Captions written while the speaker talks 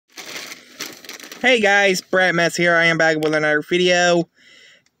Hey guys, Brad Mess here. I am back with another video.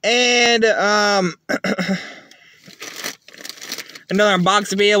 And, another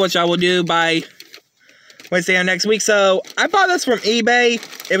unboxing video, which I will do by Wednesday of next week. So, I bought this from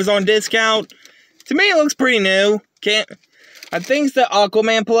eBay. It was on discount. To me, it looks pretty new. I think it's the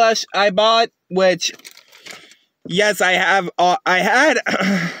Aquaman plush I bought, which, yes, I have,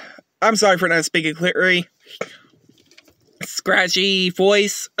 I'm sorry for not speaking clearly. Scratchy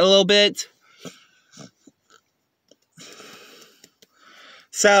voice a little bit.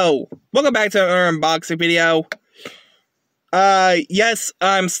 So, welcome back to another unboxing video. Yes,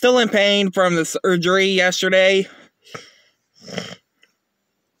 I'm still in pain from the surgery yesterday.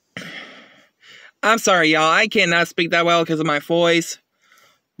 I'm sorry, y'all. I cannot speak that well because of my voice.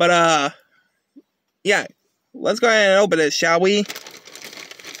 But, yeah. Let's go ahead and open it, shall we?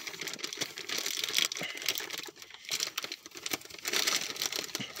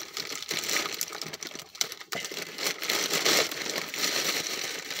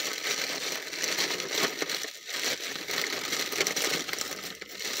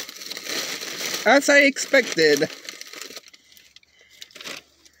 As I expected.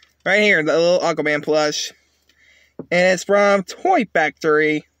 Right here, the little Aquaman plush. And it's from Toy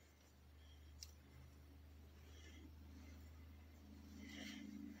Factory.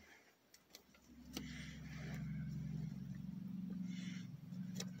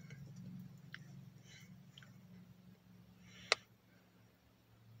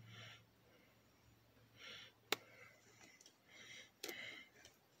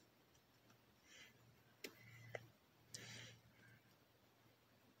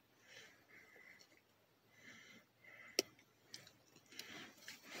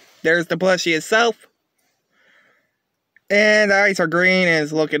 There's the plushie itself. And the eyes are green and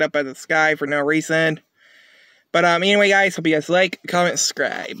is looking up at the sky for no reason. But anyway guys, hope you guys like, comment,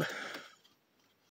 subscribe.